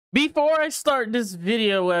Before I start this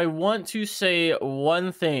video, I want to say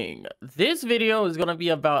one thing. This video is going to be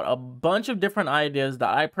about a bunch of different ideas that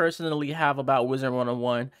I personally have about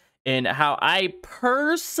Wizard101 and how I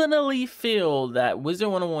personally feel that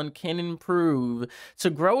Wizard101 can improve to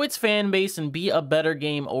grow its fan base and be a better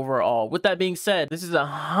game overall. With that being said, this is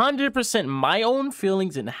 100% my own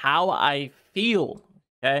feelings and how I feel,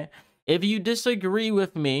 okay? If you disagree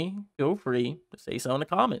with me, feel free to say so in the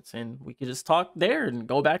comments and we can just talk there and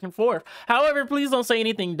go back and forth. However, please don't say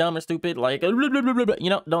anything dumb or stupid like,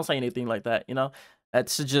 don't say anything like that,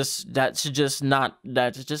 That's just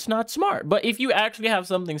not smart. But if you actually have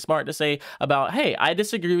something smart to say about, hey, I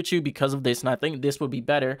disagree with you because of this and I think this would be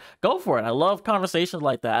better, go for it. I love conversations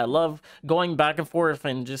like that. I love going back and forth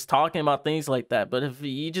and just talking about things like that. But if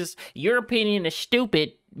your opinion is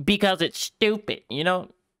stupid because it's stupid,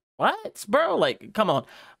 what, bro? Like, come on.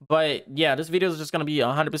 But yeah, this video is just gonna be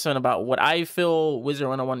 100% about what I feel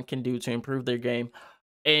Wizard101 can do to improve their game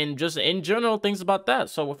and just in general things about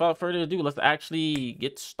that. So without further ado, let's actually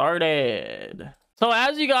get started. So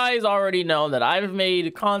as you guys already know, that I've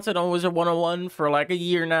made content on Wizard101 for like a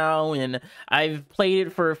year now, and I've played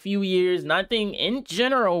it for a few years, and I think in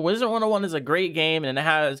general Wizard101 is a great game and it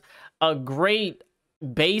has a great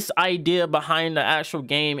base idea behind the actual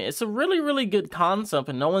game. It's a really good concept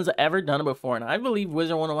and no one's ever done it before, and I believe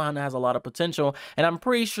Wizard101 has a lot of potential, and I'm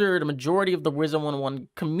pretty sure the majority of the Wizard101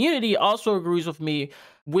 community also agrees with me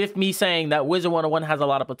saying that Wizard101 has a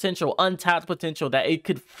lot of potential, untapped potential, that it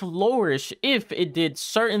could flourish if it did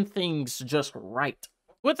certain things just right.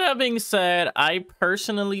 With that being said, I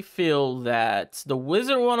personally feel that the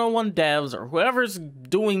Wizard101 devs, or whoever's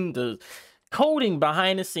doing the coding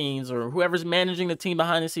behind the scenes, or whoever's managing the team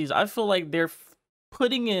behind the scenes, I feel like they're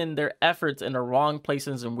putting in their efforts in the wrong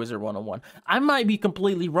places in Wizard101. I might be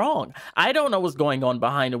completely wrong. I don't know what's going on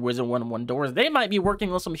behind the Wizard101 doors. They might be working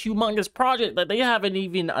on some humongous project that they haven't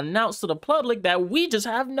even announced to the public, that we just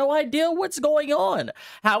have no idea what's going on.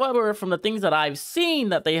 However, from the things that I've seen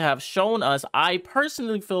that they have shown us, I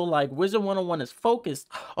personally feel like Wizard101 is focused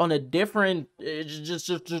on a different, just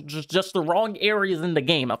the wrong areas in the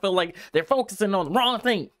game. I feel like they're focusing on the wrong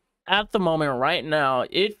thing. At the moment right now,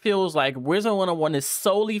 it feels like Wizard101 is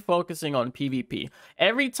solely focusing on PvP.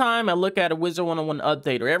 Every time I look at a Wizard101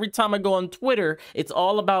 update, or every time I go on Twitter, it's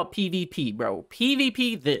all about PvP, bro.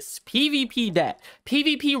 PvP this, PvP that,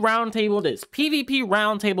 PvP roundtable this, PvP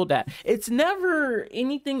roundtable that. It's never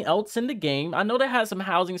anything else in the game. I know they had some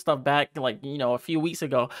housing stuff back, like, a few weeks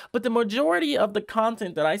ago, but the majority of the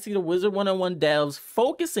content that I see the Wizard101 devs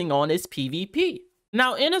focusing on is PvP.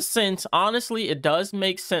 Now, in a sense, honestly, it does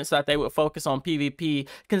make sense that they would focus on PvP,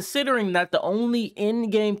 considering that the only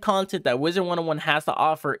in-game content that Wizard101 has to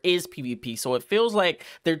offer is PvP. So it feels like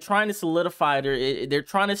they're trying to solidify, they're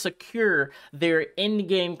trying to secure their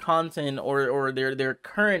in-game content or their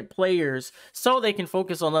current players so they can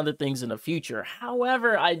focus on other things in the future.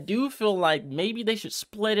 However, I do feel like maybe they should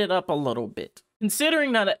split it up a little bit,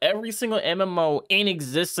 considering that every single MMO in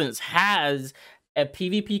existence has a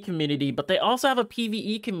PvP community, but they also have a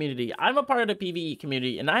PvE community. I'm a part of the PvE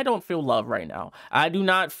community and I don't feel love right now. I do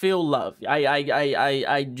not feel love.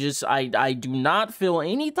 I do not feel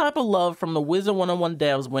any type of love from the Wizard101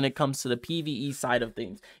 devs when it comes to the PvE side of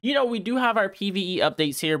things. We do have our PvE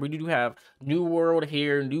updates here. We do have new world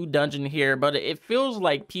here, new dungeon here, but it feels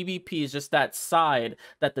like PvP is just that side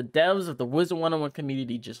that the devs of the Wizard101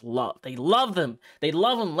 community just love. They love them. They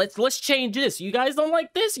love them. Let's change this. You guys don't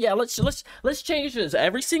like this? Yeah, let's change this.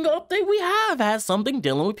 Every single update we have has something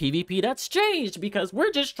dealing with PvP that's changed, because we're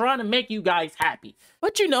just trying to make you guys happy.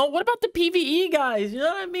 But what about the PvE guys? You know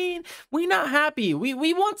what I mean? We're not happy. We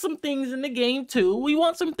want some things in the game too. We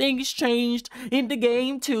want some things changed in the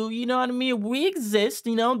game too. You know what I mean? We exist,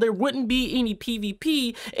 there wouldn't be any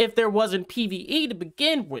PvP if there wasn't PvE to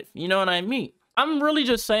begin with. You know what I mean? I'm really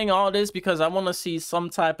just saying all this because I want to see some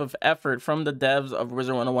type of effort from the devs of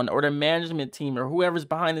Wizard101 or the management team or whoever's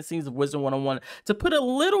behind the scenes of Wizard101 to put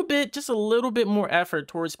just a little bit more effort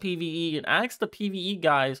towards PvE, and ask the PvE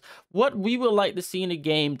guys what we would like to see in the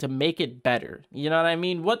game to make it better. You know what I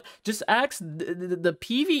mean? Just ask the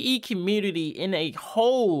PvE community in a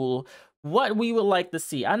whole what we would like to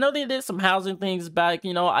see. I know they did some housing things back,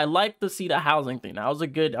 I like to see the housing thing. That was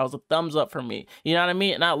a thumbs up for me. You know what I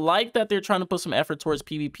mean? And I like that they're trying to put some effort towards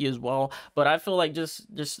PvP as well. But I feel like just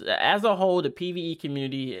as a whole, the PvE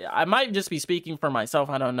community, I might just be speaking for myself,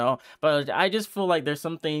 I don't know. But I just feel like there's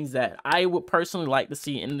some things that I would personally like to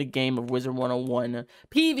see in the game of Wizard101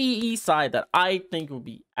 PvE side that I think would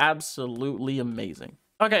be absolutely amazing.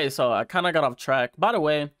 Okay, so I kind of got off track. By the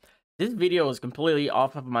way, This video is completely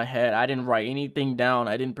off of my head. I didn't write anything down.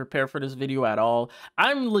 I didn't prepare for this video at all.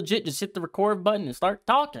 I'm legit just hit the record button and start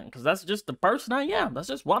talking because that's just the person I am. That's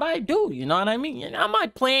just what I do. You know what I mean? And I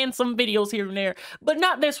might plan some videos here and there, but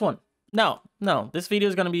not this one. No, this video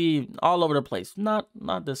is going to be all over the place. Not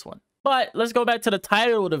this one. But let's go back to the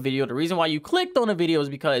title of the video. The reason why you clicked on the video is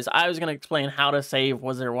because I was going to explain how to save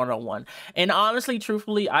Wizard101. And honestly,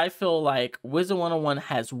 truthfully, I feel like Wizard101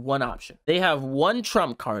 has one option. They have one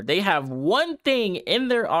trump card. They have one thing in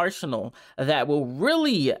their arsenal that will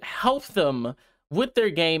really help them with their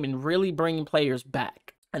game and really bring players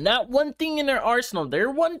back. And that one thing in their arsenal, their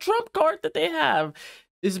one trump card that they have,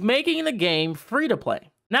 is making the game free to play.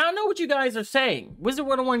 Now, I know what you guys are saying.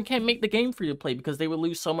 Wizard101 can't make the game free to play because they would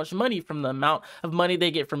lose so much money from the amount of money they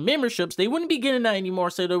get from memberships. They wouldn't be getting that anymore,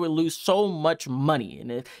 so they would lose so much money.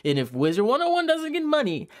 And if Wizard101 doesn't get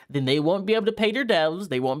money, then they won't be able to pay their devs.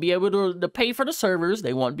 They won't be able to pay for the servers.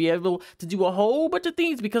 They won't be able to do a whole bunch of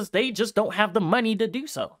things because they just don't have the money to do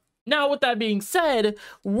so. Now, with that being said,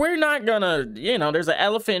 we're not gonna, there's an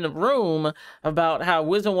elephant in the room about how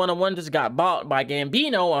Wizard101 just got bought by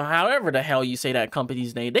Gambino, or however the hell you say that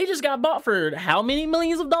company's name. They just got bought for how many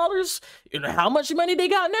millions of dollars? How much money they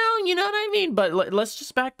got now? You know what I mean? But let's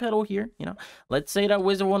just backpedal here. Let's say that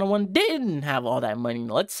Wizard101 didn't have all that money.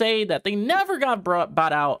 Let's say that they never got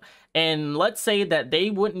bought out. And let's say that they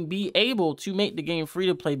wouldn't be able to make the game free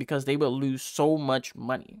to play because they would lose so much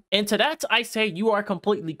money. And to that, I say you are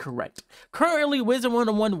completely correct. Currently,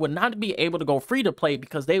 Wizard101 would not be able to go free to play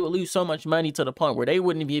because they would lose so much money to the point where they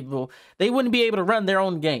wouldn't be able to run their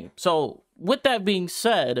own game. So with that being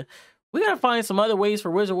said, we gotta find some other ways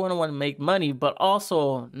for Wizard101 to make money, but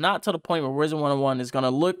also not to the point where Wizard101 is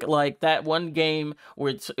gonna look like that one game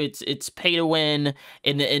where it's pay to win,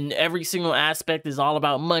 and every single aspect is all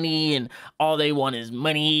about money, and all they want is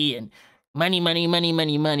money and money.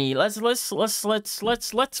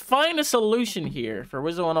 Let's find a solution here for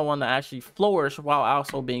Wizard101 to actually flourish while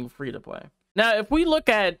also being free to play. Now, if we look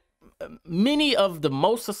at many of the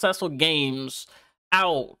most successful games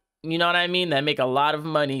out, you know what I mean, that make a lot of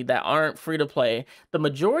money that aren't free to play, the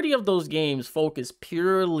majority of those games focus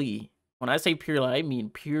purely, when I say purely, I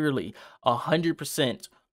mean purely 100%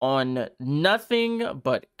 on nothing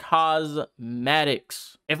but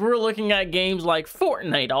cosmetics. If we're looking at games like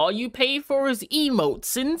Fortnite, all you pay for is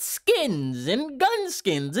emotes and skins and gun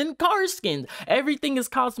skins and car skins. Everything is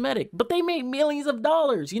cosmetic, but they make millions of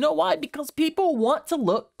dollars. You know why? Because people want to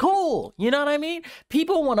look cool. You know what I mean?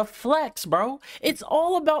 People want to flex, bro. It's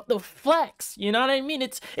all about the flex. You know what I mean?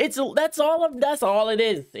 That's all it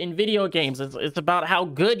is in video games. It's about how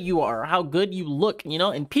good you are, how good you look,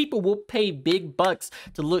 and people will pay big bucks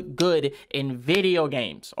to look good in video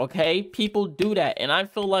games. Okay, people do that, and I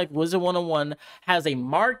feel like Wizard101 has a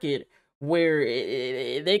market where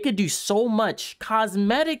they could do so much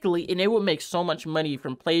cosmetically, and they would make so much money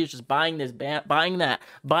from players just buying this, buying that,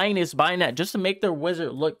 just to make their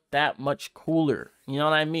wizard look that much cooler. You know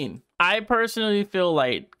what I mean? I personally feel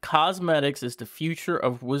like cosmetics is the future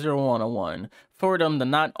of Wizard101 for them to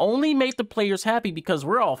not only make the players happy, because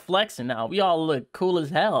we're all flexing now, we all look cool as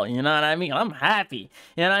hell, you know what I mean? I'm happy,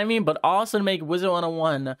 you know what I mean? But also to make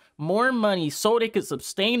Wizard101 more money so they could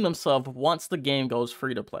sustain themselves once the game goes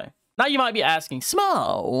free to play. Now you might be asking,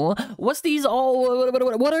 Smo,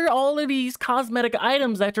 what are all of these cosmetic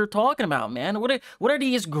items that you're talking about, man? What are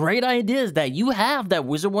these great ideas that you have that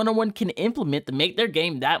Wizard101 can implement to make their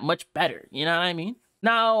game that much better? You know what I mean?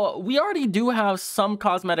 Now, we already do have some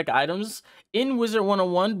cosmetic items in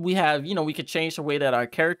Wizard101. We have, we could change the way that our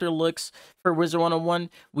character looks for Wizard101.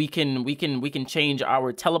 We can change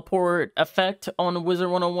our teleport effect on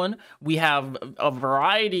Wizard101. We have a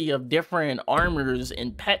variety of different armors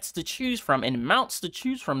and pets to choose from and mounts to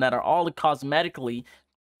choose from that are all cosmetically.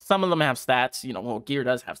 Some of them have stats, well, gear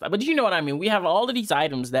does have stats, but you know what I mean? We have all of these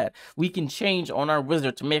items that we can change on our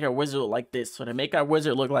wizard to make our wizard look like this, so to make our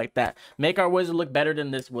wizard look like that, make our wizard look better than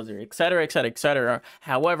this wizard, etc, etc, etc.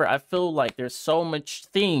 However, I feel like there's so much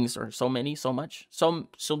things, or a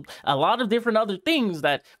lot of different other things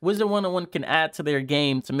that Wizard101 can add to their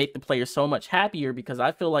game to make the player so much happier, because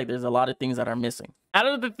I feel like there's a lot of things that are missing. Out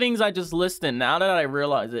of the things I just listed, now that I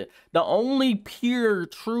realize it, the only pure,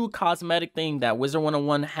 true cosmetic thing that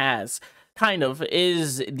Wizard101 has, kind of,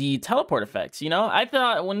 is the teleport effects. I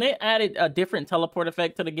thought when they added a different teleport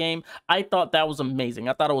effect to the game, I thought that was amazing.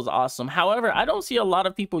 I thought it was awesome. However, I don't see a lot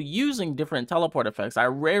of people using different teleport effects. I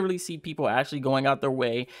rarely see people actually going out their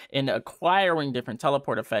way and acquiring different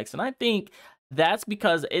teleport effects. And I think that's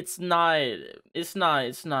because it's not,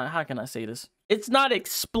 how can I say this? It's not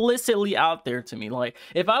explicitly out there to me. Like,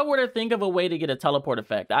 if I were to think of a way to get a teleport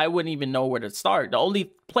effect, I wouldn't even know where to start. The only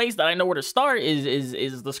place that I know where to start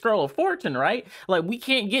is the Scroll of Fortune, right? Like, we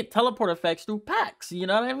can't get teleport effects through packs, you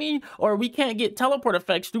know what I mean? Or we can't get teleport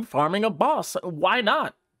effects through farming a boss. Why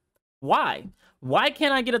not? Why? Why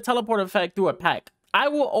can't I get a teleport effect through a pack? I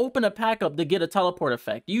will open a pack up to get a teleport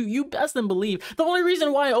effect. You best and believe. The only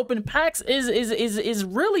reason why I open packs is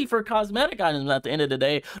really for cosmetic items at the end of the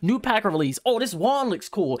day. New pack release. Oh, this wand looks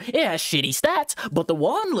cool. It has shitty stats, but the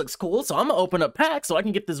wand looks cool, so I'm gonna open a pack so I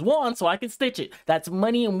can get this wand so I can stitch it. That's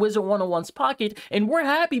money in Wizard101's pocket, and we're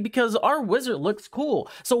happy because our wizard looks cool.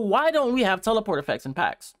 So why don't we have teleport effects in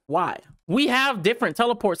packs? Why? We have different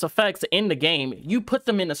teleports effects in the game. You put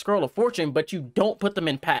them in the Scroll of Fortune, but you don't put them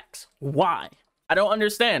in packs. Why? I don't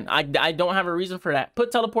understand. I don't have a reason for that.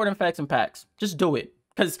 Put teleport effects in packs. Just do it,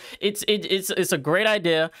 because it's a great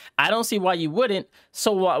idea. I don't see why you wouldn't.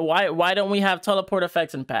 So why don't we have teleport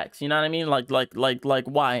effects in packs? You know what I mean? Like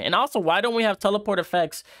why? And also, why don't we have teleport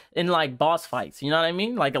effects in like boss fights? You know what I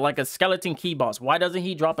mean? Like a skeleton key boss. Why doesn't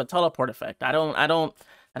he drop a teleport effect? I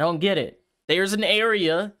don't get it. There's an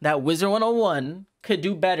area that Wizard101 could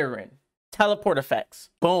do better in. Teleport effects.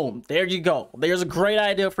 Boom. There you go. There's a great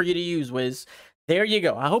idea for you to use, Wiz. There you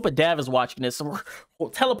go. I hope a dev is watching this.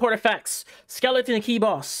 Teleport effects. Skeleton key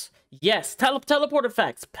boss. Yes. Teleport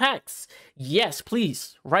effects. Packs. Yes,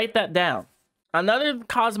 please. Write that down. Another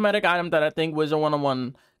cosmetic item that I think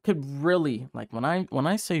Wizard101 could really, like, when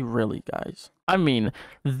I say really, guys, I mean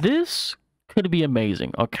this could be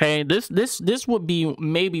amazing. Okay, this would be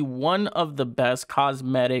maybe one of the best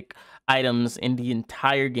cosmetic items in the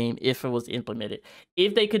entire game if it was implemented.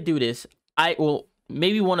 If they could do this, I will.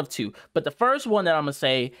 Maybe one of two, but the first one that I'm gonna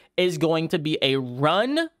say is going to be a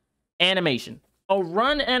run animation. A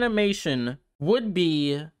run animation would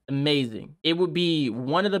be amazing. It would be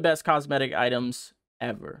one of the best cosmetic items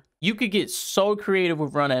ever. You could get so creative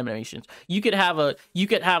with run animations. You could have a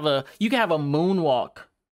moonwalk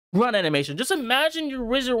run animation. Just imagine your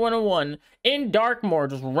Wizard101 in dark mode,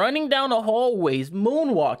 just running down the hallways,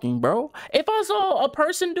 moonwalking, bro. If I saw a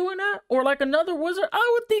person doing that, or like another wizard,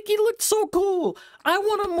 I would think he looked so cool. I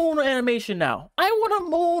want a moon animation now. I want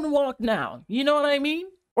a moonwalk now. You know what I mean?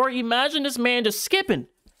 Or imagine this man just skipping.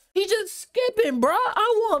 He just skipping, bro.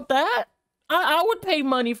 I want that. I would pay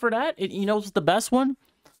money for that. You know what's the best one?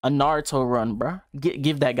 A Naruto run, bro.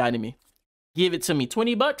 Give that guy to me. Give it to me.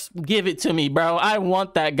 20 bucks? Give it to me, bro. I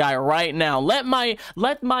want that guy right now. Let my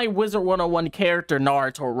Wizard101 character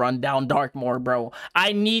Naruto run down Darkmoor, bro.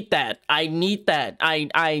 I need that. I need that.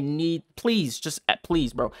 I need, please, just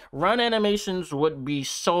please, bro. Run animations would be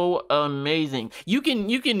so amazing. You can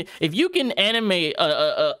if you can animate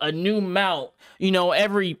a new mount, you know,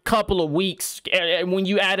 every couple of weeks, when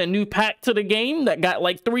you add a new pack to the game that got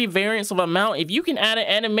like 3 variants of a mount, if you can add an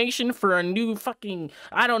animation for a new fucking,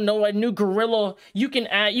 I don't know, a new gorilla, you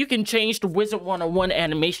can change the Wizard101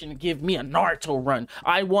 animation and give me a Naruto run.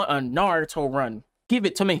 I want a Naruto run. Give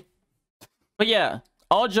it to me. But yeah,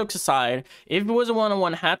 all jokes aside, if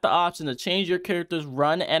Wizard101 had the option to change your character's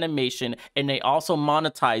run animation and they also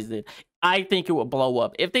monetized it, I think it would blow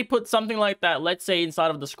up. If they put something like that, let's say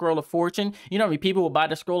inside of the Scroll of Fortune, you know how many people will buy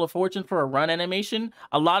the Scroll of Fortune for a run animation?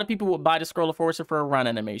 A lot of people would buy the Scroll of Fortune for a run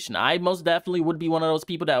animation. I most definitely would be one of those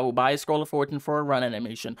people that will buy a Scroll of Fortune for a run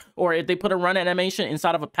animation. Or if they put a run animation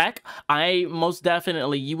inside of a pack, you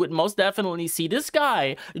would most definitely see this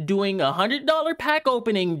guy doing a $100 pack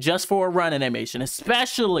opening just for a run animation,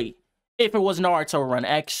 especially if it was Naruto run,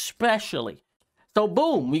 especially. So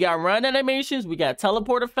boom, we got run animations, we got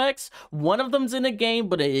teleport effects. One of them's in the game,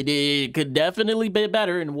 but it could definitely be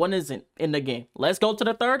better, and one isn't in the game. Let's go to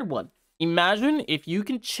the third one. Imagine if you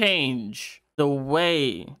can change the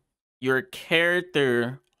way your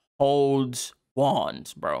character holds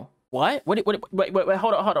wands, bro. What? Wait,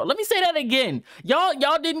 hold on. Let me say that again.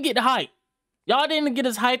 Y'all didn't get hype. Y'all didn't get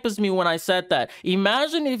as hype as me when I said that.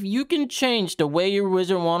 Imagine if you can change the way your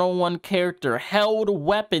Wizard101 character held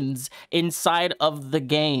weapons inside of the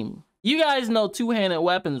game. You guys know two-handed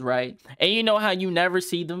weapons, right? And you know how you never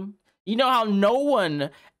see them? You know how no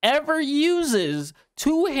one ever uses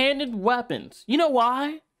two-handed weapons. You know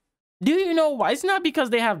why? Do you know why? It's not because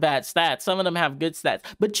they have bad stats. Some of them have good stats.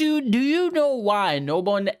 But do you know why no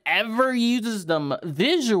one ever uses them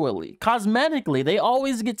visually, cosmetically? They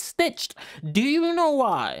always get stitched. Do you know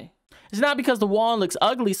why? It's not because the wand looks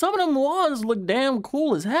ugly. Some of them wands look damn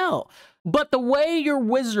cool as hell. But the way your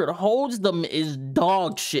wizard holds them is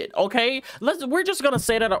dog shit, okay? We're just gonna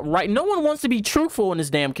say that right. No one wants to be truthful in this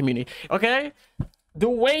damn community, okay? The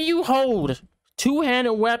way you hold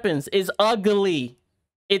two-handed weapons is ugly.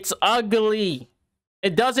 It's ugly.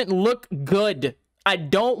 It doesn't look good. I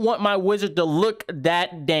don't want my wizard to look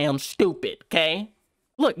that damn stupid, okay?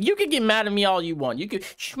 Look, you can get mad at me all you want. You can,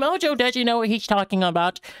 smojo doesn't know what he's talking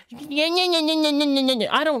about.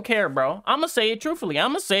 I don't care, bro. I'm gonna say it truthfully. I'm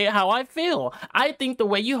gonna say it how I feel. I think the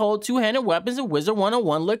way you hold two-handed weapons in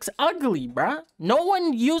Wizard101 looks ugly, bro. No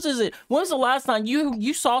one uses it. When's the last time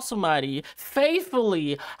you saw somebody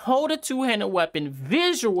faithfully hold a two-handed weapon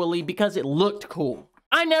visually because it looked cool?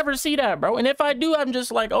 I never see that, bro. And if I do, I'm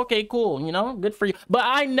just like, okay, cool, you know, good for you. But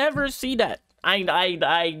I never see that. I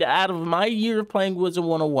out of my year of playing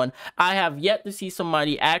Wizard101, I have yet to see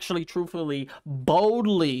somebody actually, truthfully,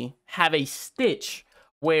 boldly have a stitch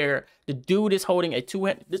where the dude is holding a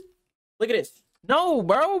two-hand. Look at this. No,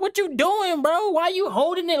 bro, what you doing, bro? Why you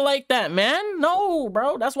holding it like that, man? No,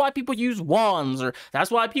 bro. That's why people use wands, or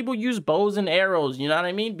that's why people use bows and arrows, you know what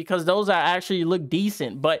I mean? Because those are actually look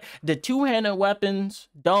decent, but the two-handed weapons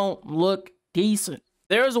don't look decent.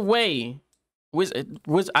 There's a way.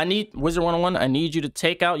 I need Wizard101. I need you to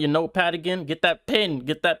take out your notepad again. Get that pen,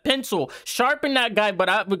 get that pencil, sharpen that guy.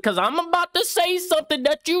 Because I'm about to say something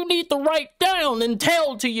that you need to write down and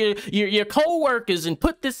tell to your co-workers and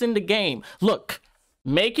put this in the game. Look,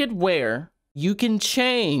 make it where you can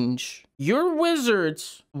change your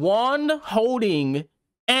wizard's wand holding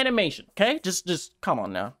animation. Okay, just come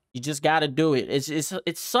on now. You just got to do it.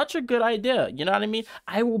 It's such a good idea. You know what I mean?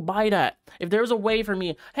 I will buy that. If there's a way for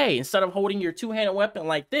me, hey, instead of holding your two-handed weapon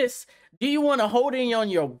like this, do you want to hold it on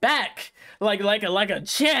your back like a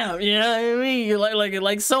champ? You know what I mean?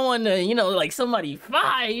 Like someone, you know, like somebody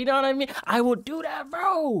fight. You know what I mean? I will do that,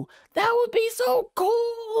 bro. That would be so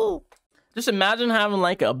cool. Just imagine having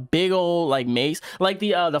like a big old like mace, like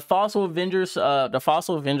the Fossil Avengers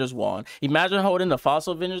wand. Imagine holding the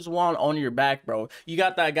Fossil Avengers wand on your back, bro. You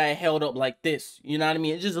got that guy held up like this. You know what I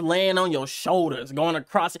mean? It's just laying on your shoulders, going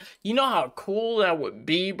across it. You know how cool that would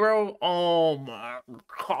be, bro? Oh my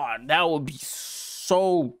god, that would be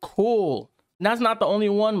so cool. And that's not the only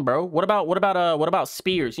one, bro. What about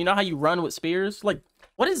spears? You know how you run with spears? Like,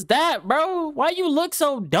 what is that, bro? Why you look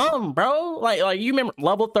so dumb, bro? Like you remember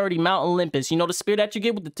level 30 Mount Olympus, you know the spear that you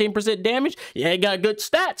get with the 10% damage? Yeah, it got good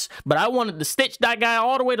stats, but I wanted to stitch that guy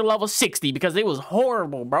all the way to level 60 because it was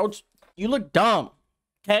horrible, bro. You look dumb,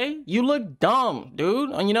 okay? You look dumb,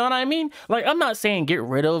 dude. You know what I mean? Like, I'm not saying get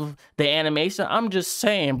rid of the animation. I'm just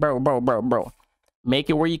saying, bro.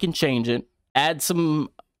 Make it where you can change it. Add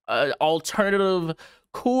some alternative,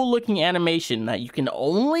 cool-looking animation that you can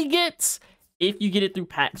only get if you get it through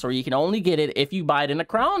packs, or you can only get it if you buy it in a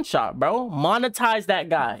crown shop, bro. Monetize that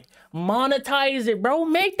guy. Monetize it, bro.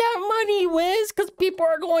 Make that money, Wiz, because people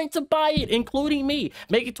are going to buy it, including me.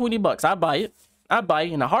 Make it 20 bucks. I buy it. I buy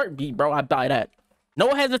it in a heartbeat, bro. I buy that.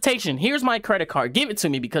 No hesitation. Here's my credit card. Give it to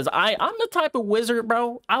me, because I'm the type of wizard,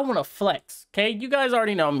 bro. I want to flex, okay? You guys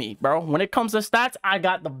already know me, bro. When it comes to stats, I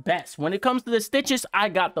got the best. When it comes to the stitches, I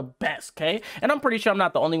got the best, okay? And I'm pretty sure I'm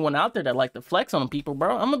not the only one out there that like to flex on people,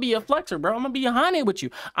 bro. I'm gonna be a flexer, bro. I'm gonna be a honey with you.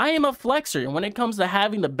 I am a flexer. And when it comes to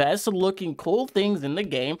having the best looking cool things in the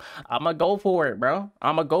game, I'm gonna go for it, bro.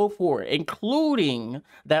 I'm gonna go for it, including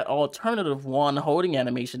that alternative wand holding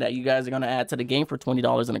animation that you guys are gonna add to the game for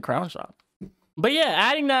 $20 in a crown shop. But yeah,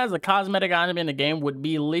 adding that as a cosmetic item in the game would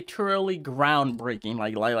be literally groundbreaking.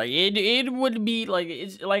 Like it would be like,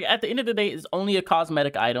 it's like at the end of the day, it's only a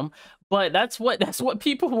cosmetic item, but that's what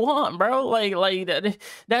people want, bro. Like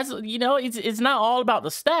that's, you know, it's not all about the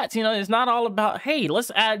stats. You know, it's not all about, hey,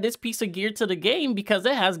 let's add this piece of gear to the game because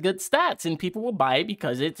it has good stats and people will buy it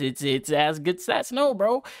because it has good stats. No,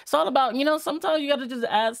 bro, it's all about, you know, sometimes you got to just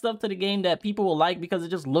add stuff to the game that people will like because it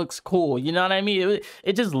just looks cool. You know what I mean?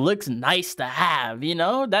 It just looks nice to have, you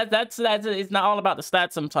know. That's it's not all about the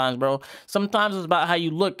stats sometimes, bro. Sometimes it's about how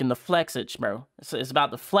you look and the flexage, bro. It's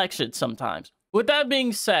about the flexage sometimes. With that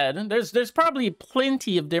being said, there's probably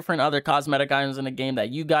plenty of different other cosmetic items in the game that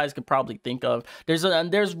you guys could probably think of.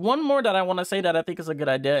 There's one more that I want to say that I think is a good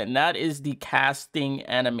idea, and that is the casting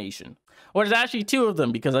animation. Or there's actually two of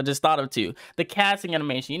them because I just thought of two. The casting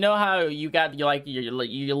animation. You know how you got your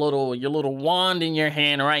little wand in your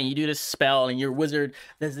hand, right? And you do this spell, and your wizard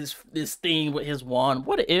does this thing with his wand.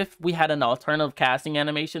 What if we had an alternative casting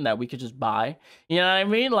animation that we could just buy? You know what I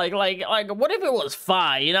mean? Like what if it was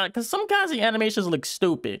fire? You know, because some casting animations look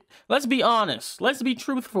stupid. Let's be honest. Let's be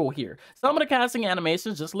truthful here. Some of the casting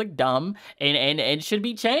animations just look dumb and should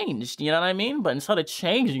be changed. You know what I mean? But instead of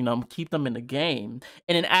changing them, keep them in the game,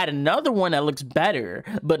 and then add another one that looks better,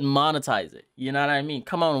 but monetize it. You know what I mean?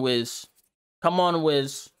 Come on, Wiz. Come on,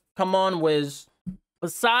 Wiz. Come on, Wiz.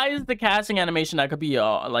 Besides the casting animation, that could be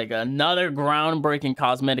like another groundbreaking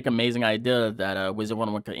cosmetic amazing idea that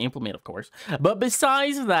Wizard101 could implement, of course. But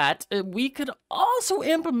besides that, we could also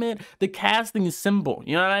implement the casting symbol.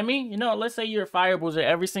 You know what I mean? You know, let's say you're a fire wizard.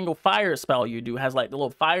 Every single fire spell you do has like the little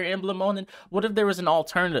fire emblem on it. What if there was an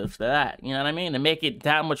alternative to that? You know what I mean? To make it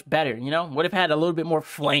that much better, you know? What if it had a little bit more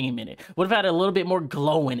flame in it? What if it had a little bit more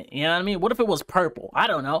glow in it? You know what I mean? What if it was purple? I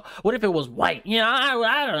don't know. What if it was white? You know,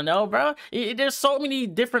 I don't know, bro. There's so many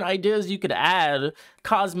different ideas you could add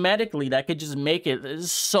cosmetically that could just make it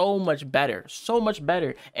so much better,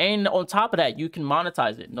 and on top of that, you can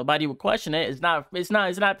monetize it. Nobody would question it. It's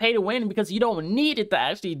not pay to win, because you don't need it to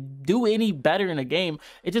actually do any better in a game.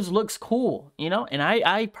 It just looks cool, you know. And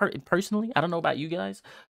I personally, I don't know about you guys,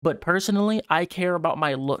 but personally, I care about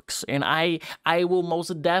my looks, and I will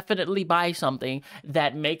most definitely buy something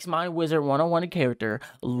that makes my Wizard101 character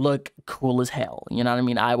look cool as hell. You know what I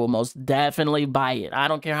mean? I will most definitely buy it. I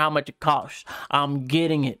don't care how much it costs. I'm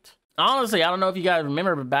getting it. Honestly, I don't know if you guys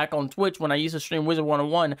remember, but back on Twitch when I used to stream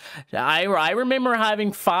Wizard101, I remember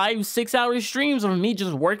having 5-6 hour streams of me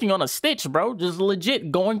just working on a stitch, bro. Just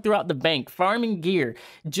legit going throughout the bank, farming gear,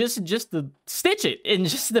 just to stitch it and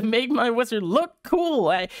just to make my wizard look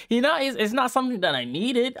cool. You know, it's not something that I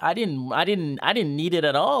needed. I didn't need it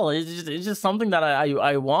at all. It's just something that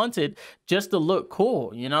I wanted just to look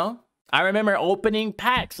cool, you know? I remember opening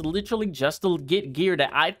packs literally just to get gear that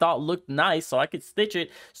I thought looked nice so I could stitch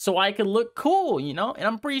it so I could look cool, you know? And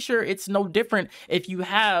I'm pretty sure it's no different if you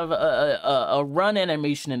have a run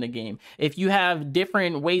animation in the game, if you have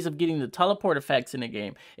different ways of getting the teleport effects in the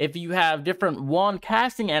game, if you have different wand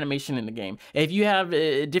casting animation in the game, if you have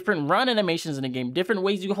different run animations in the game, different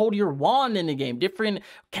ways you hold your wand in the game, different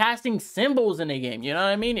casting symbols in the game, you know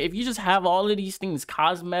what I mean? If you just have all of these things,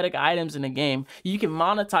 cosmetic items in the game, you can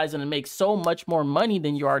monetize them and make so much more money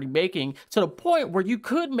than you're already making, to the point where you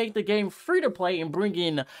could make the game free to play and bring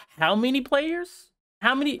in how many players?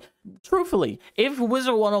 How many? Truthfully, if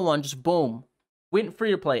Wizard101 just boom went free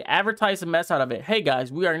to play, advertised the mess out of it, hey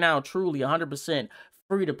guys, we are now truly 100%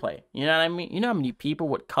 free to play. You know what I mean? You know how many people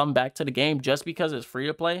would come back to the game just because it's free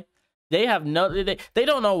to play? They have no, they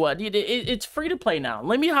don't know what, it's free to play now.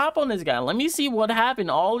 Let me hop on this guy. Let me see what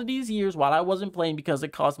happened all of these years while I wasn't playing because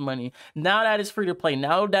it cost money. Now that it's free to play,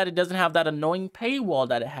 now that it doesn't have that annoying paywall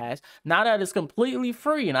that it has, now that it's completely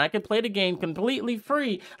free and I can play the game completely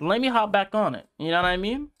free, let me hop back on it. You know what I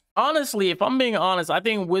mean? Honestly, if I'm being honest, I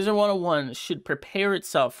think Wizard101 should prepare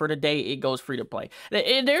itself for the day it goes free to play.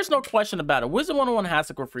 There's no question about it. Wizard101 has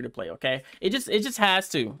to go free to play, okay? It just has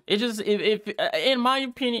to. It just, if in my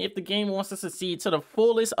opinion, if the game wants to succeed to the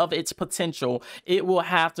fullest of its potential, it will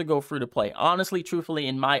have to go free to play. Honestly, truthfully,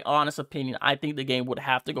 in my honest opinion, I think the game would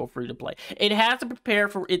have to go free to play. It has to prepare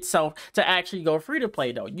for itself to actually go free to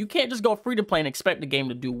play, though. You can't just go free to play and expect the game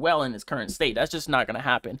to do well in its current state. That's just not going to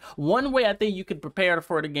happen. One way I think you could prepare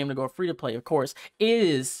for the game to go free to play, of course,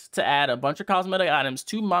 is to add a bunch of cosmetic items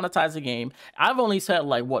to monetize the game. I've only said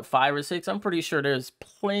like what, 5 or 6. I'm pretty sure there's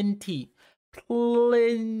plenty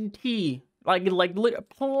like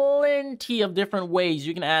plenty of different ways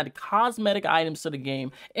you can add cosmetic items to the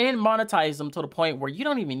game and monetize them to the point where you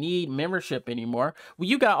don't even need membership anymore. Well,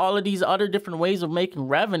 you got all of these other different ways of making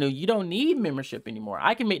revenue. You don't need membership anymore.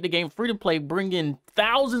 I can make the game free to play, bring in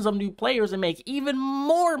thousands of new players, and make even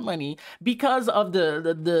more money because of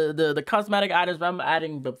the cosmetic items I'm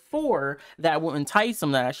adding before that will entice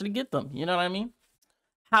them to actually get them. You know what I mean?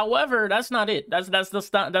 However, that's not it. That's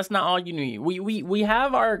not all you need. We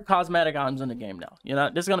have our cosmetic items in the game now. You know,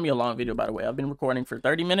 this is gonna be a long video, by the way. I've been recording for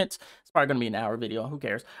 30 minutes. It's probably gonna be an hour video. Who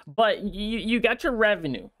cares? But you got your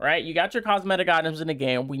revenue, right? You got your cosmetic items in the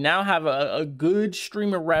game. We now have a good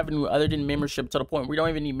stream of revenue other than membership, to the point we don't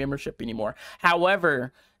even need membership anymore.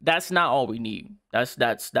 However, that's not all we need. That's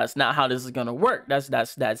not how this is gonna work.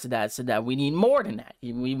 That we need more than that.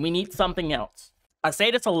 We need something else. I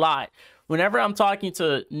say this a lot. Whenever I'm talking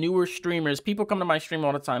to newer streamers, people come to my stream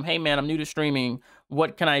all the time. Hey man, I'm new to streaming.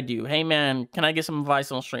 What can I do? Hey man, can I get some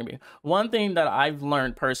advice on streaming? One thing that I've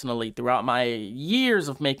learned personally throughout my years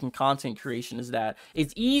of making content creation is that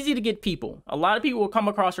it's easy to get people. A lot of people will come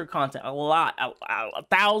across your content.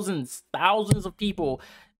 Thousands of people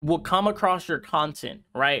will come across your content,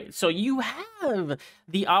 right? So you have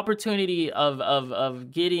the opportunity of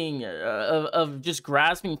getting of just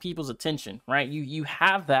grasping people's attention, right? You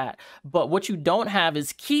have that, but what you don't have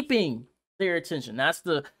is keeping their attention. That's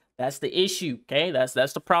the issue, okay? That's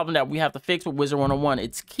the problem that we have to fix with Wizard101.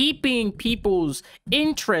 It's keeping people's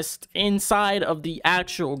interest inside of the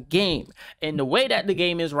actual game. And the way that the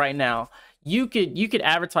game is right now, you could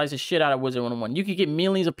advertise the shit out of Wizard101. You could get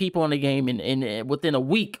millions of people in the game in within a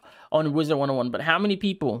week on Wizard101, but how many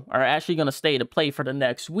people are actually going to stay to play for the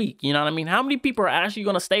next week? You know what I mean? How many people are actually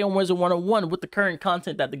going to stay on Wizard101 with the current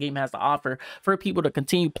content that the game has to offer for people to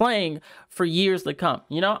continue playing for years to come?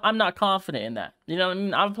 You know, I'm not confident in that. You know what I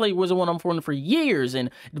mean? I've played Wizard101 for years, and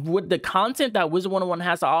with the content that Wizard101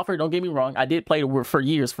 has to offer, don't get me wrong, I did play it for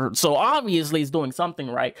years, so obviously it's doing something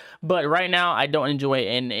right. But right now, I don't enjoy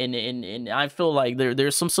it, and I feel like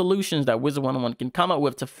there's some solutions that Wizard101 can come up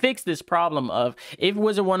with to fix this problem of, if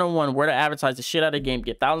Wizard101 were to advertise the shit out of the game,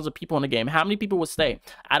 get thousands of people in the game, how many people would stay?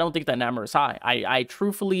 I don't think that number is high. I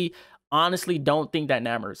truthfully, honestly don't think that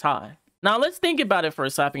number is high. Now, let's think about it for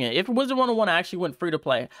a second. If Wizard101 actually went free to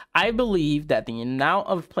play, I believe that the amount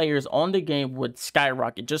of players on the game would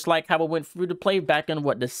skyrocket, just like how it went free to play back in,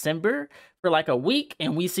 what, December, for like a week,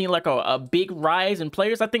 and we seen like a big rise in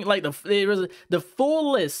players. I think like the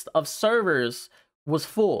full list of servers was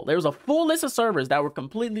full. There was a full list of servers that were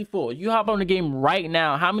completely full. You hop on the game right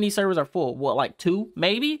now, how many servers are full? What, like 2,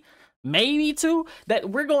 maybe 2? That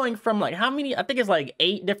we're going from, like, how many? I think it's like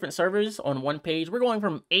 8 different servers on one page. We're going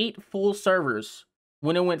from 8 full servers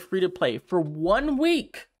when it went free to play for 1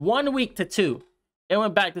 week to 2. It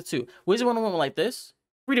went back to 2. Wizard101 went like this,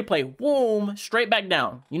 free to play, boom, straight back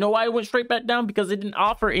down. You know why it went straight back down? Because it didn't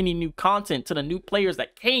offer any new content to the new players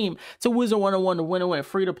that came to Wizard101 when it went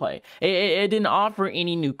free to play. It didn't offer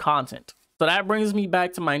any new content. So that brings me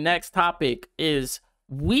back to my next topic, is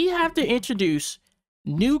we have to introduce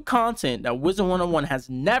new content that Wizard101 has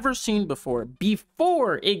never seen before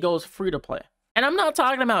it goes free to play. And I'm not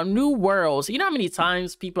talking about new worlds. You know how many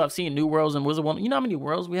times people have seen new worlds in Wizard101? You know how many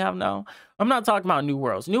worlds we have now? I'm not talking about new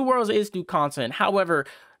worlds. New worlds is new content. However,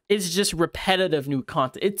 it's just repetitive new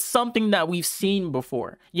content. It's something that we've seen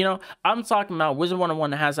before. You know, I'm talking about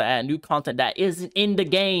Wizard101 has to add new content that isn't in the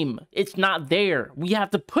game. It's not there. We have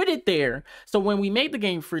to put it there. So when we make the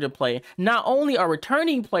game free to play, not only are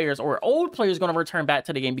returning players or old players going to return back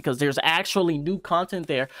to the game because there's actually new content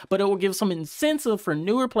there, but it will give some incentive for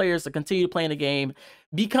newer players to continue playing the game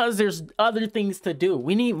because there's other things to do.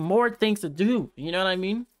 We need more things to do. You know what I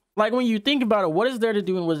mean? Like, when you think about it, what is there to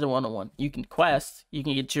do in Wizard101? You can quest, you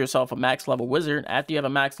can get yourself a max level wizard. After you have a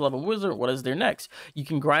max level wizard, what is there next? You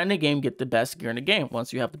can grind the game, get the best gear in the game.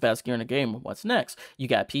 Once you have the best gear in the game, what's next? You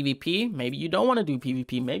got PvP. Maybe you don't want to do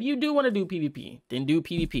PvP. Maybe you do want to do PvP. Then do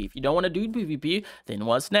PvP. If you don't want to do PvP, then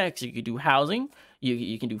what's next? You can do housing.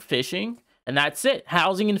 You can do fishing. And that's it.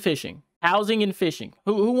 Housing and fishing. Housing and fishing.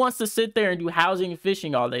 Who wants to sit there and do housing and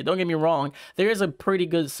fishing all day? Don't get me wrong. There is a pretty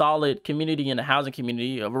good, solid community in the housing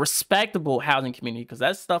community, a respectable housing community, because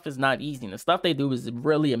that stuff is not easy. And the stuff they do is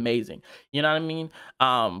really amazing. You know what I mean?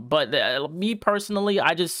 But me personally,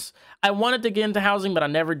 I wanted to get into housing, but I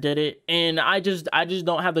never did it. And I just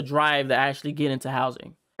don't have the drive to actually get into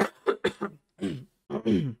housing.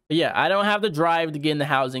 Yeah, I don't have the drive to get into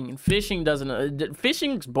housing, and fishing doesn't.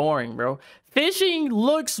 Fishing's boring, bro. Fishing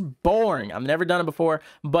looks boring. I've never done it before,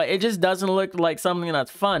 but it just doesn't look like something that's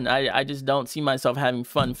fun. I just don't see myself having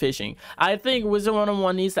fun fishing. I think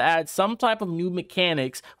Wizard101 needs to add some type of new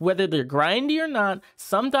mechanics, whether they're grindy or not,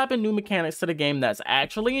 some type of new mechanics to the game that's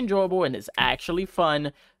actually enjoyable and is actually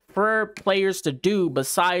fun for players to do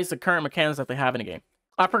besides the current mechanics that they have in the game.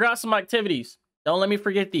 I forgot some activities. Don't let me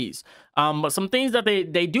forget these. But some things that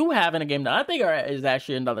they do have in a game that I think is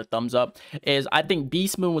actually another thumbs up is, I think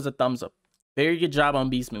Beast Moon was a thumbs up. Very good job on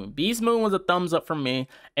Beast Moon. Beast Moon was a thumbs up for me,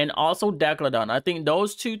 and also Ďaklidon. I think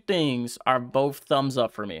those two things are both thumbs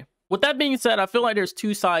up for me. With that being said, I feel like there's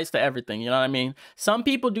two sides to everything, you know what I mean? Some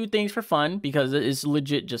people do things for fun because it's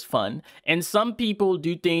legit just fun, and some people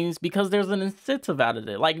do things because there's an incentive out of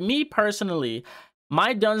it. Like me personally,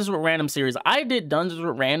 my Dungeons with Random series, I did Dungeons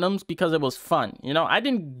with Randoms because it was fun. You know, I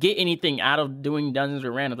didn't get anything out of doing Dungeons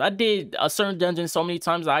with Randoms. I did a certain dungeon so many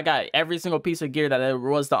times that I got every single piece of gear that there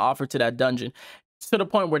was to offer to that dungeon, to the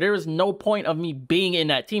point where there was no point of me being in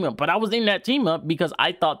that team up. But I was in that team up because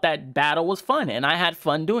I thought that battle was fun, and I had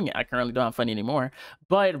fun doing it. I currently don't have fun anymore,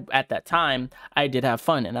 but at that time I did have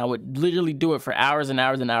fun, and I would literally do it for hours and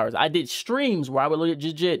hours and hours. I did streams where I would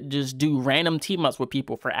legit just do random team ups with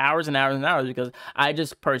people for hours and hours and hours because I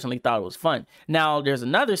just personally thought it was fun. Now there's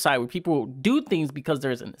another side where people do things because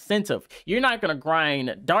there's an incentive. You're not gonna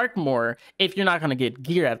grind Darkmoor if you're not gonna get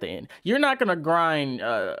gear at the end. You're not gonna grind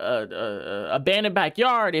Abandoned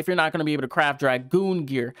Backyard if you're not going to be able to craft Dragoon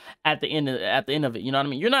gear at the end of it. You know what I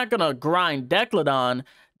mean? You're not going to grind Ďaklidon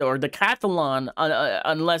or Decathlon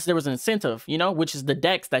unless there was an incentive, you know, which is the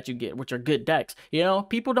decks that you get, which are good decks. You know,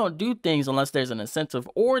 people don't do things unless there's an incentive,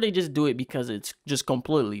 or they just do it because it's just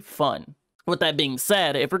completely fun. With that being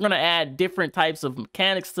said, if we're gonna add different types of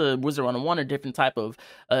mechanics to Wizard101 or different type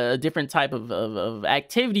of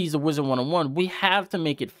activities of Wizard101, we have to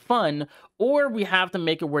make it fun, or we have to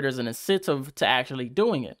make it where there's an incentive to actually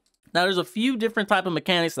doing it. Now, there's a few different type of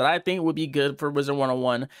mechanics that I think would be good for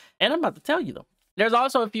Wizard101, and I'm about to tell you them. There's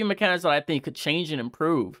also a few mechanics that I think could change and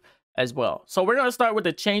improve as well. So we're gonna start with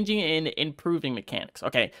the changing and improving mechanics.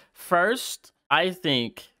 Okay, first, I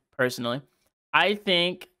think personally,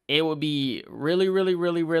 it would be really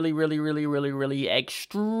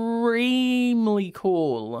extremely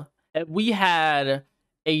cool if we had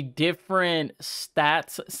a different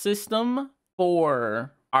stats system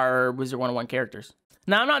for our Wizard101 characters.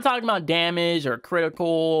 Now, I'm not talking about damage or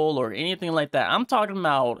critical or anything like that. I'm talking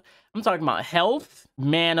about health,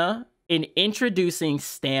 mana, and introducing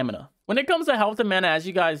stamina. When it comes to health and mana, as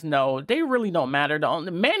you guys know, they really don't matter.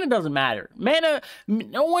 Mana doesn't matter. Mana,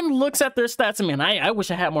 no one looks at their stats and, man, I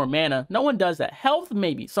wish I had more mana. No one does that. Health,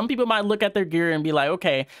 maybe. Some people might look at their gear and be like,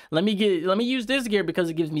 okay, let me use this gear because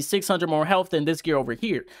it gives me 600 more health than this gear over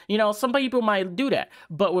here. You know, some people might do that.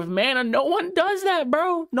 But with mana, no one does that,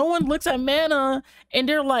 bro. No one looks at mana and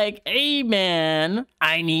they're like, hey, man,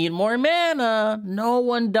 I need more mana. No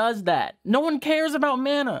one does that. No one cares about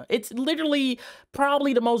mana. It's literally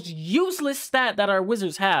probably the most useless stat that our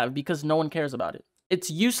wizards have because no one cares about it. It's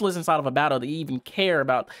useless inside of a battle to even care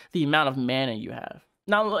about the amount of mana you have.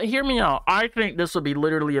 Now, hear me out. I think this would be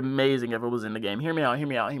literally amazing if it was in the game. Hear me out, hear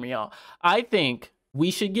me out, hear me out. I think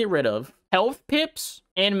we should get rid of health pips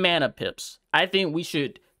and mana pips. I think we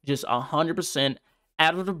should just 100%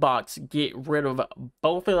 out of the box get rid of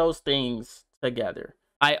both of those things together.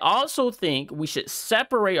 I also think we should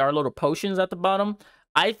separate our little potions at the bottom.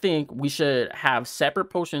 I think we should have separate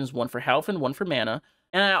potions, one for health and one for mana.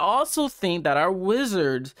 And I also think that our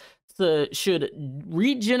wizards should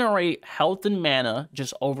regenerate health and mana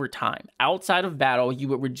just over time. Outside of battle, you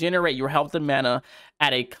would regenerate your health and mana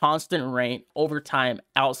at a constant rate over time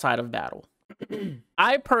outside of battle.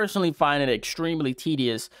 I personally find it extremely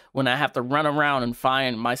tedious when I have to run around and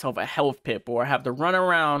find myself a health pip, or I have to run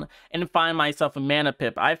around and find myself a mana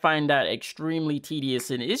pip. I find that extremely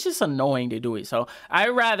tedious and it's just annoying to do it. So I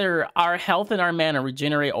rather our health and our mana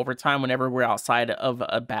regenerate over time whenever we're outside of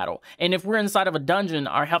a battle. And if we're inside of a dungeon,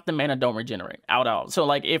 our health and mana don't regenerate out. So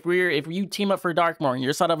like if you team up for Darkmoor and you're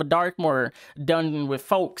inside of a Darkmoor dungeon with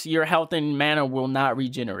folks, your health and mana will not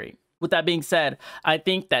regenerate. With that being said, I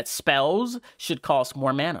think that spells should cost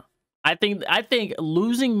more mana. I think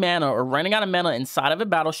losing mana or running out of mana inside of a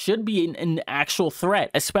battle should be an actual threat,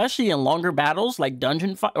 especially in longer battles like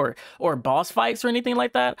dungeon fight or boss fights or anything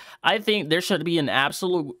like that. I think there should be an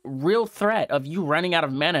absolute real threat of you running out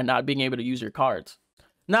of mana and not being able to use your cards.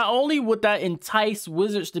 Not only would that entice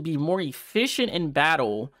wizards to be more efficient in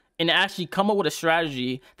battle and actually come up with a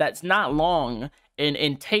strategy that's not long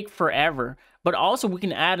and take forever, but also we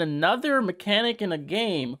can add another mechanic in a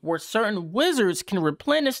game where certain wizards can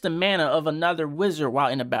replenish the mana of another wizard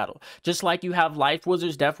while in a battle. Just like you have life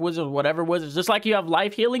wizards, death wizards, whatever wizards, just like you have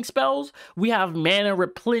life healing spells, we have mana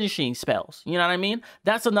replenishing spells. You know what I mean?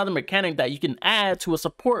 That's another mechanic that you can add to a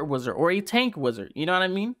support wizard or a tank wizard. You know what I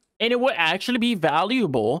mean? And it would actually be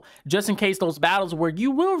valuable just in case those battles where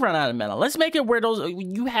you will run out of mana. Let's make it where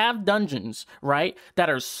you have dungeons, right,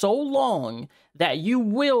 that are so long that you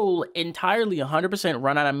will entirely 100%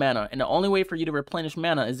 run out of mana. And the only way for you to replenish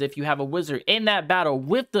mana is if you have a wizard in that battle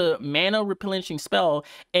with the mana replenishing spell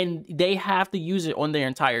and they have to use it on their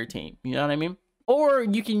entire team. You know what I mean? Or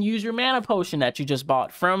you can use your mana potion that you just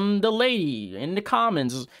bought from the lady in the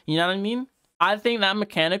commons. You know what I mean? I think that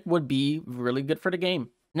mechanic would be really good for the game.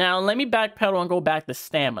 Now, let me backpedal and go back to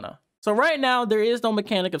stamina. So right now, there is no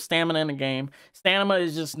mechanic of stamina in the game. Stamina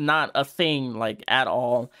is just not a thing, like, at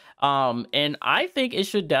all. And I think it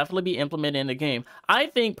should definitely be implemented in the game. I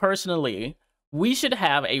think, personally, we should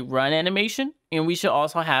have a run animation, and we should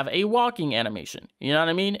also have a walking animation. You know what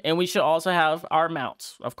I mean? And we should also have our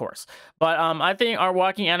mounts, of course. But I think our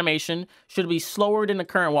walking animation should be slower than the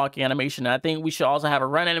current walking animation. I think we should also have a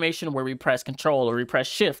run animation where we press control or we press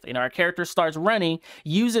shift, and our character starts running,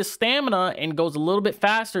 uses stamina, and goes a little bit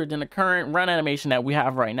faster than the current run animation that we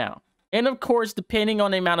have right now. And of course, depending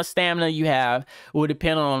on the amount of stamina you have, will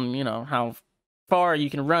depend on, you know, how far you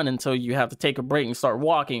can run until you have to take a break and start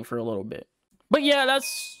walking for a little bit. But yeah,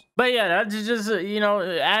 that's just, you know,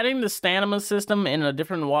 adding the stamina system in a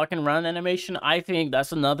different walk and run animation. I think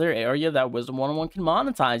that's another area that Wizard101 can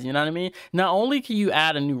monetize. You know what I mean? Not only can you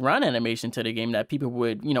add a new run animation to the game that people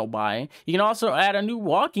would, you know, buy, you can also add a new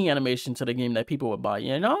walking animation to the game that people would buy,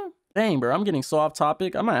 you know? Dang, bro, I'm getting so off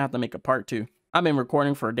topic. I might have to make a part 2. I've been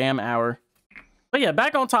recording for a damn hour. But yeah,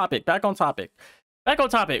 back on topic. back on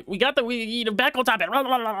topic. Back on topic.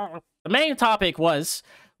 The main topic was,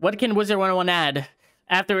 what can Wizard101 add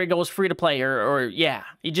after it goes free to play, or yeah,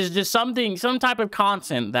 it just something, some type of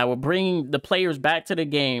content that will bring the players back to the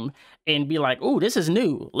game and be like, "Ooh, this is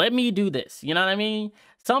new. Let me do this." You know what I mean?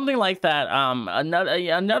 Something like that.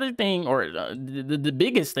 Another thing, or the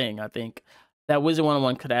biggest thing I think that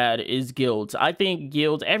Wizard101 could add is guilds. I think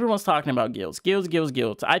guilds, everyone's talking about guilds.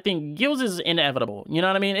 Guilds. I think guilds is inevitable. You know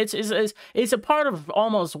what I mean? It's a part of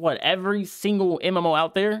almost what, every single MMO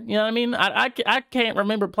out there. You know what I mean? I can't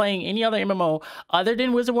remember playing any other MMO other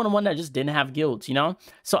than Wizard101 that just didn't have guilds, you know?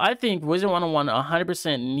 So I think Wizard101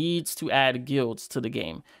 100% needs to add guilds to the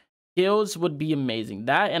game. Guilds would be amazing.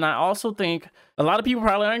 That, and I also think a lot of people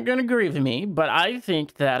probably aren't going to agree with me, but I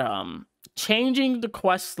think that changing the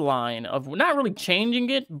quest line, of not really changing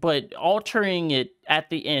it, but altering it at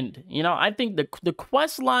the end. You know, I think the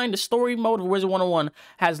quest line, the story mode of Wizard101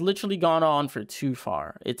 has literally gone on for too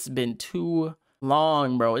far. It's been too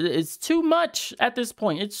long, bro. It's too much at this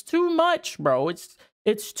point. It's too much, bro.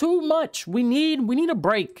 It's too much. We need a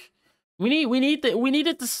break. We need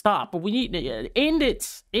it to stop, but we need to end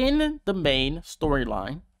it in the main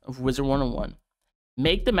storyline of Wizard101.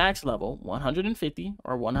 Make the max level 150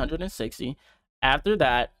 or 160. After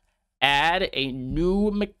that, add a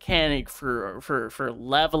new mechanic for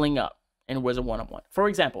leveling up in Wizard101. For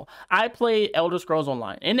example, I play Elder Scrolls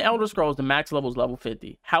Online. In Elder Scrolls, the max level is level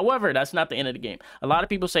 50. However, that's not the end of the game. A lot of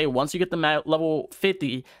people say once you get the level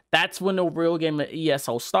 50, that's when the real game of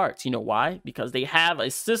ESO starts. You know why? Because they have a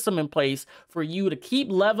system in place for you to keep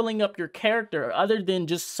leveling up your character other than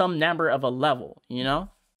just some number of a level, you know?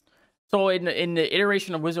 So in the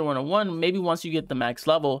iteration of Wizard101, maybe once you get the max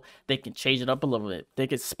level, they can change it up a little bit. They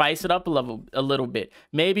could spice it up a little bit.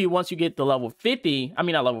 Maybe once you get the level 50, I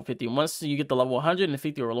mean not level 50, once you get the level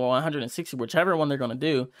 150 or level 160, whichever one they're gonna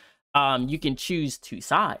do, you can choose two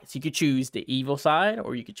sides. You could choose the evil side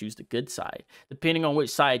or you could choose the good side. Depending on which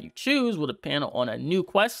side you choose will depend on a new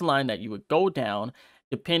quest line that you would go down.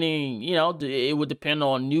 Depending, you know, it would depend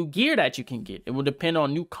on new gear that you can get. It would depend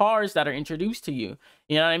on new cars that are introduced to you.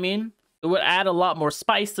 You know what I mean? It would add a lot more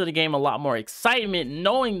spice to the game, a lot more excitement,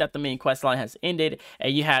 knowing that the main quest line has ended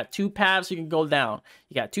and you have two paths you can go down.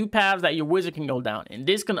 You got two paths that your wizard can go down, and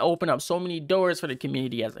this can open up so many doors for the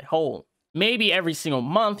community as a whole. Maybe every single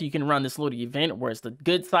month you can run this little event where it's the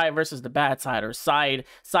good side versus the bad side, or side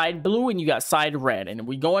blue and you got side red, and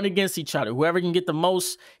we're going against each other. Whoever can get the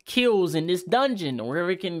most kills in this dungeon, or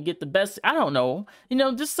whoever can get the best, I don't know, you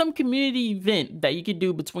know, just some community event that you could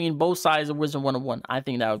do between both sides of Wizard101. I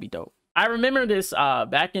think that would be dope. I remember this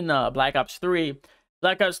back in Black Ops 3.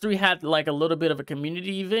 Black Ops 3 had like a little bit of a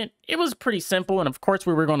community event. It was pretty simple, and of course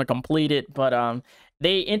we were going to complete it, but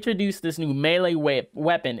they introduced this new melee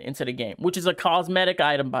weapon into the game, which is a cosmetic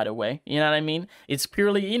item, by the way. You know what I mean? It's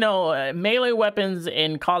purely, you know, melee weapons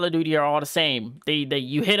in Call of Duty are all the same.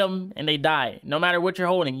 You hit them and they die. No matter what you're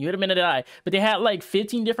holding, you hit them and they die. But they had like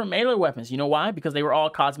 15 different melee weapons. You know why? Because they were all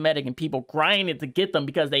cosmetic and people grinded to get them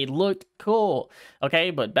because they looked cool. Okay,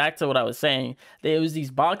 but back to what I was saying. There was these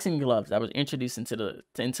boxing gloves that was introduced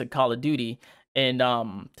into Call of Duty. And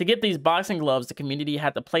to get these boxing gloves, the community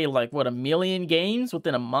had to play like, what, 1 million games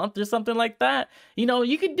within a month or something like that. You know,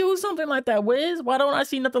 you could do something like that, Wiz. Why don't I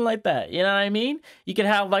see nothing like that? You know what I mean? You could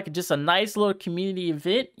have like just a nice little community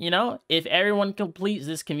event. You know, if everyone completes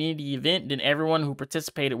this community event, then everyone who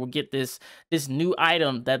participated will get this new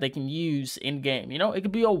item that they can use in game. You know, it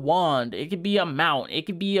could be a wand, it could be a mount, it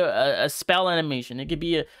could be a spell animation, it could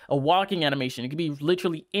be a walking animation, it could be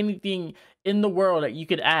literally anything in the world that you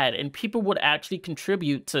could add, and people would actually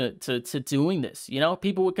contribute to doing this. You know,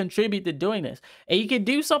 people would contribute to doing this, and you could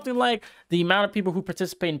do something like the amount of people who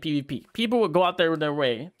participate in PvP. People would go out there their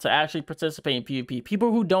way to actually participate in PvP.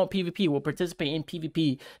 People who don't PvP will participate in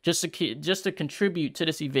PvP just to contribute to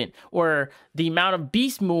this event, or the amount of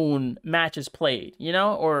Beast Moon matches played. You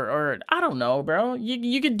know, or I don't know, bro.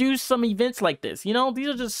 You could do some events like this. You know, these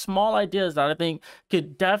are just small ideas that I think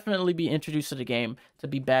could definitely be introduced to the game to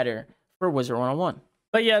be better for Wizard101.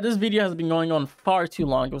 But yeah, this video has been going on far too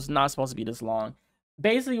long. It was not supposed to be this long.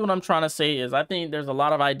 Basically, what I'm trying to say is I think there's a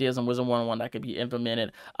lot of ideas in Wizard101 that could be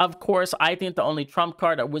implemented. Of course, I think the only trump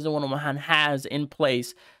card that Wizard101 has in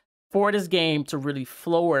place for this game to really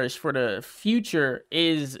flourish for the future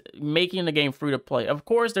is making the game free to play. Of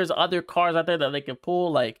course, there's other cards out there that they could pull,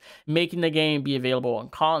 like making the game be available on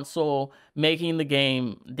console, making the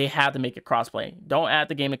game, they have to make it crossplay. Don't add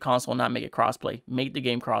the game to console, not make it crossplay. Make the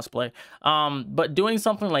game crossplay. But doing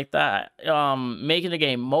something like that, making the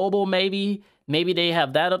game mobile maybe, maybe they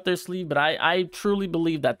have that up their sleeve, but I truly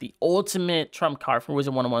believe that the ultimate trump card for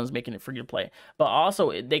Wizard101 is making it free to play. But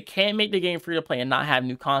also, they can't make the game free to play and not have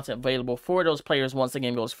new content available for those players once the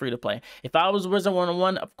game goes free to play. If I was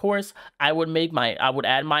Wizard101, of course, I would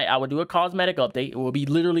do a cosmetic update. It will be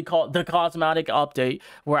literally called the cosmetic update,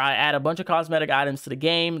 where I add a bunch of cosmetic items to the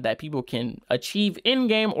game that people can achieve in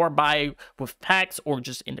game or buy with packs or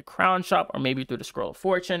just in the crown shop or maybe through the scroll of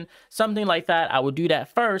fortune, something like that. I would do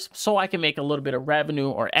that first so I can make a little bit of revenue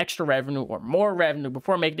or extra revenue or more revenue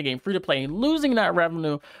before making the game free to play and losing that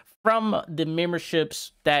revenue from the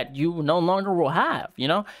memberships that you no longer will have, you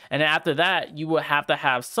know. And after that, you will have to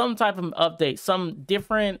have some type of update, some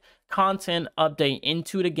different content update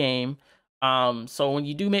into the game. So when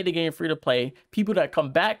you do make the game free to play, people that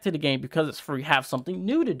come back to the game because it's free have something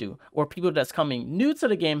new to do, or people that's coming new to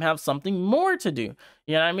the game have something more to do.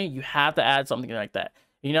 You know what I mean? You have to add something like that.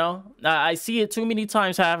 You know, I see it too many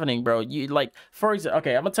times happening, bro. You like, for example,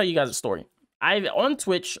 okay, I'm gonna tell you guys a story. On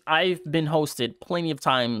Twitch, I've been hosted plenty of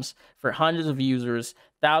times for hundreds of users,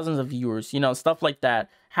 thousands of viewers, you know, stuff like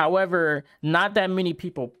that. However, not that many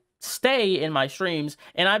people stay in my streams,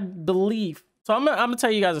 and I believe. So I'm gonna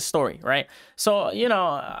tell you guys a story, right? So, you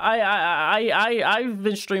know, I've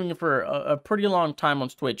been streaming for a pretty long time on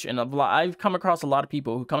Twitch, and I've come across a lot of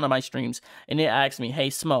people who come to my streams and they ask me, "Hey,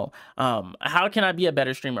 Smo, how can I be a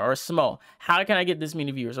better streamer?" Or "Smo, how can I get this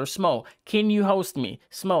many viewers?" Or "Smo, can you host me?"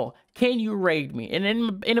 "Smo, can you raid me?" And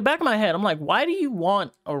in the back of my head, I'm like, why do you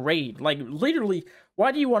want a raid? Like, literally,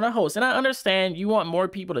 why do you want to host? And I understand you want more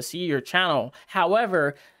people to see your channel.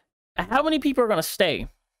 However, how many people are gonna stay?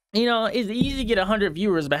 You know, it's easy to get 100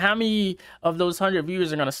 viewers, but how many of those 100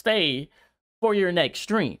 viewers are going to stay for your next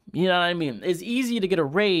stream? You know what I mean? It's easy to get a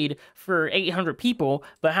raid for 800 people,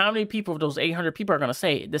 but how many people of those 800 people are going to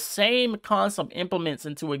stay? The same concept implements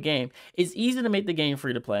into a game. It's easy to make the game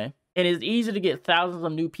free to play, and it's easy to get thousands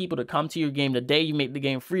of new people to come to your game the day you make the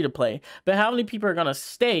game free to play. But how many people are going to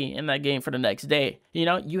stay in that game for the next day? You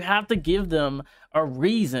know, you have to give them a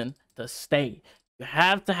reason to stay. You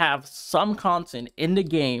have to have some content in the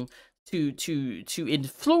game to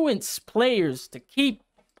influence players to keep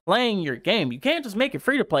playing your game. You can't just make it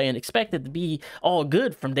free to play and expect it to be all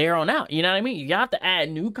good from there on out. You know what I mean? You have to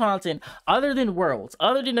add new content other than worlds,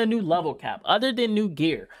 other than a new level cap, other than new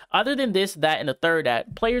gear, other than this, that, and the third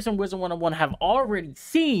that players in Wizard101 have already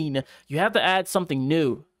seen. You have to add something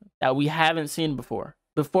new that we haven't seen before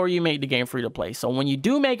you make the game free to play. So when you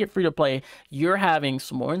do make it free to play, you're having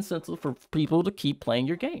some more incentive for people to keep playing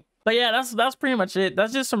your game. But yeah, that's pretty much it.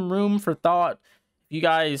 That's just some room for thought. You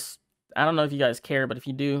guys, I don't know if you guys care, but if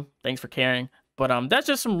you do, thanks for caring. But that's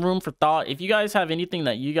just some room for thought. If you guys have anything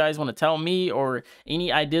that you guys want to tell me, or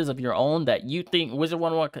any ideas of your own that you think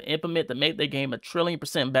Wizard101 could implement to make the game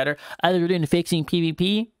 1,000,000,000% better, other than fixing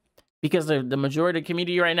PvP, because the majority of the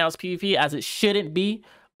community right now is PvP, as it shouldn't be.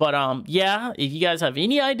 But yeah, if you guys have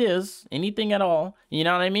any ideas, anything at all, you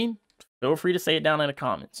know what I mean? Feel free to say it down in the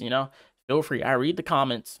comments, you know? Feel free. I read the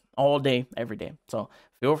comments all day, every day. So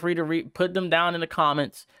feel free to put them down in the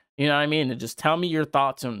comments, you know what I mean? And just tell me your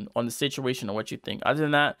thoughts on the situation and what you think. Other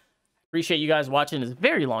than that, appreciate you guys watching this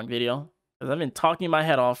very long video, because I've been talking my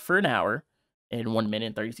head off for an hour in 1 minute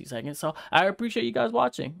and 32 seconds. So I appreciate you guys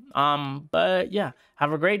watching. But yeah,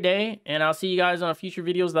 have a great day, and I'll see you guys on future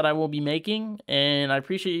videos that I will be making. And I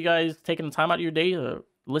appreciate you guys taking the time out of your day to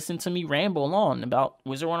listen to me ramble on about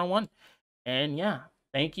Wizard101. And yeah,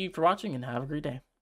 thank you for watching, and have a great day.